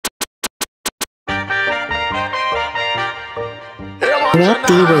Corrupt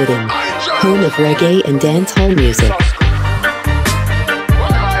D Riddim, home of reggae and dancehall music.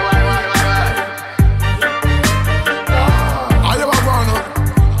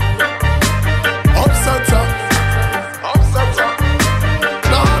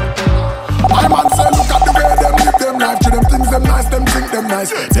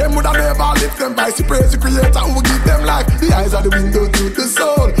 Them would have never lift them by the praise the creator who give them life. The eyes are the window to the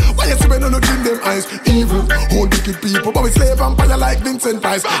soul. Why you spend on in them eyes? Evil, whole wicked people, but we slave vampire like Vincent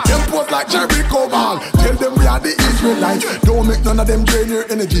Price. Them post like Jericho Ball. Tell them we are the Israelites. Don't make none of them drain your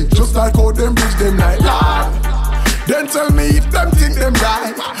energy, just like how them bridge them like Lord. Then tell me if them think them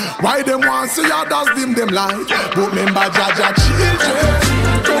right. Why them want see others dim them light? But remember Jaja children.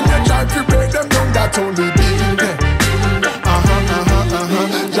 When you try to break them down, that only build them.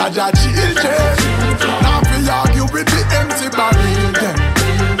 Jaja children, now we argue with the empty barrel.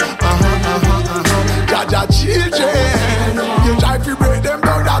 Jaja children, you try to break them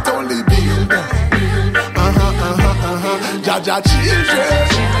down, that only build them. Jaja children,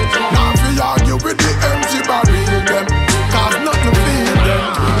 now we argue with the empty barrel. Cause nothing feel them.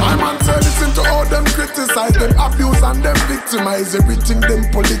 My man say listen to all them criticize, them abuse and them victimize. Everything them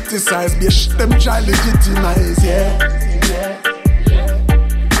politicize, them try legitimize, yeah.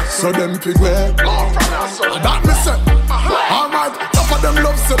 So them figure that me say alright, top of them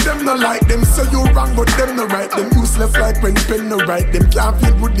love so them no like them. Say you wrong but them no right. Them useless like when pen no right. Them can't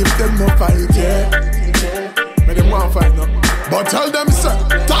feel good if them no fight, yeah. But them want fight no. But tell them say,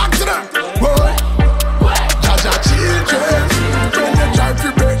 talk to them, boy. Jaja children, when you try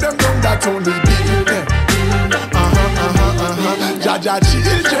to break them down, that only build them. Jaja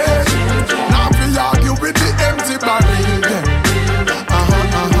children, now we argue with the empty barrel.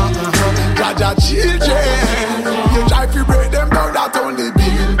 Jaja children, you try to break them down, that only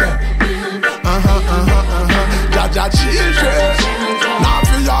build them. Jaja children, now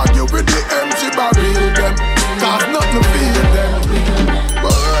we argue with the empty barrel them. Cause nothing feel them.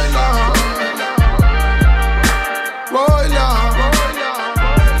 Boy Lord, boy Lord,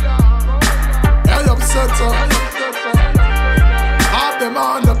 hey Upsetta, have them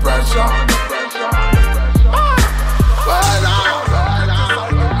under pressure.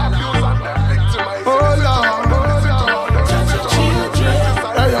 Boy Lord,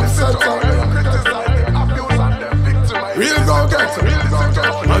 real go get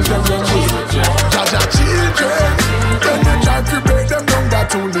Jaja children, when you try to break them down,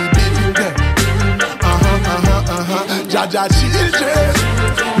 that only build them. Jaja children,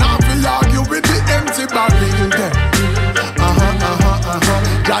 now we argue with the empty barrel them.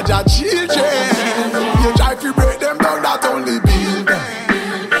 Jaja children, you try to break them down, that only build them.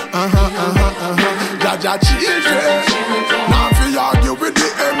 Jaja children, now we argue with the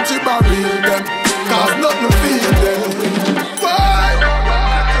empty barrel them. Cause nothing feel them.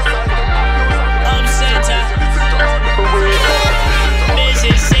 Upsetta,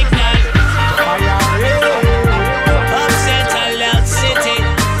 busy signal. Upsetta, loud city.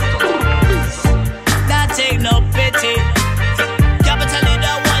 That take no pity. Capital in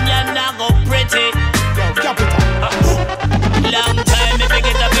the one you're not go pretty. Long time me pick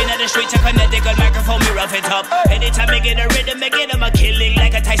it up in the streets, I connect the good microphone, me rough it up. Anytime I get a rhythm, I get him a killing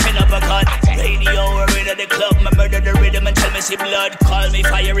like a Tyson uppercut. Radio or in the club, I murder the rhythm and tell me see blood. Call me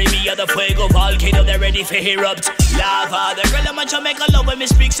fiery, me or the fuego volcano, they're ready for erupt. Lava, the girl I'm a Jamaica love when me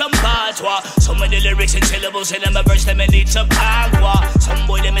speak some patois. Some of the lyrics and syllables in them, I verse them and need some agua. Some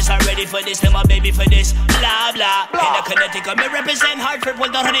boy them is not ready for this, them a baby for this. Blah blah, in the Connecticut, me represent Hartford,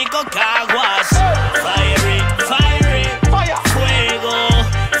 Puerto Rico, Caguas. Fiery, fiery, fuego.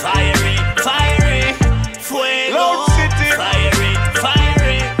 Fiery, fiery, fuego. Fiery,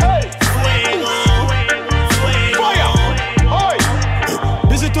 fiery, fuego.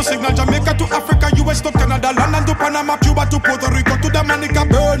 Busy to signal Jamaica to Africa, US to Canada, London to Panama, Cuba to Puerto Rico to Dominica.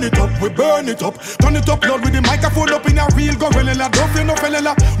 Burn it up, we burn it up. Turn it up loud with the microphone up in a real gorilla. Don't feel no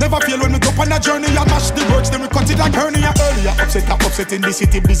fella, never feel when we go on a journey. I mash the words, then we cut it like hernia. Earlier, upset in the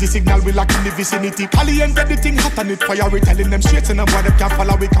city, busy signal we like in the vicinity. Caliente the thing hot and it fire, we telling them straight and boy them can't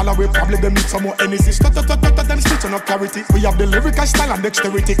follow we color, we probably them need some more energy. Them speech on clarity. We have the lyrical style and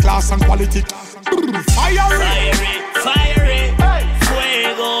dexterity, class and quality. Fiery, fiery,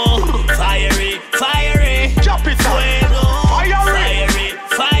 fuego. Fiery, fiery, chop it fuego. Fiery,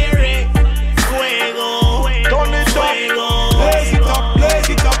 fiery, fuego. Turn it up, blaze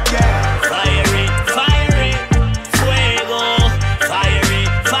it up, yeah. Fiery, fiery, fuego. Fiery,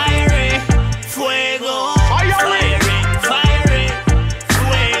 fiery, fuego. Fiery, fiery,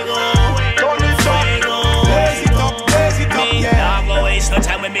 fuego. Turn it up, blaze it up, Me, yeah. I'll go waste no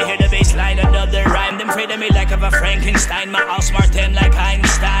time when me hear the bass line, another rhyme. Them afraid of me like of a Frankenstein. My house smart them like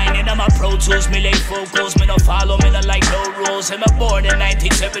Einstein. And I'm a Pro Tools, me lay focus. Me no follow, me no like no rules. I'm a born in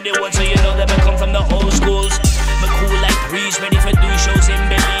 1971, so you know that I come from the old schools. Me cool like breeze, ready for do shows in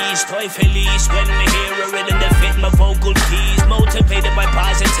Belize. Toy Felice, when me hear a rhythm that fit my vocal keys. Motivated by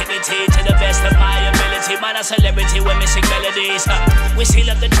positivity to the best of my ability. Man, a celebrity when me sing melodies. We seal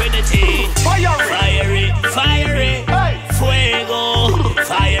up the Trinity. Fire it, fire it, hey. Fuego.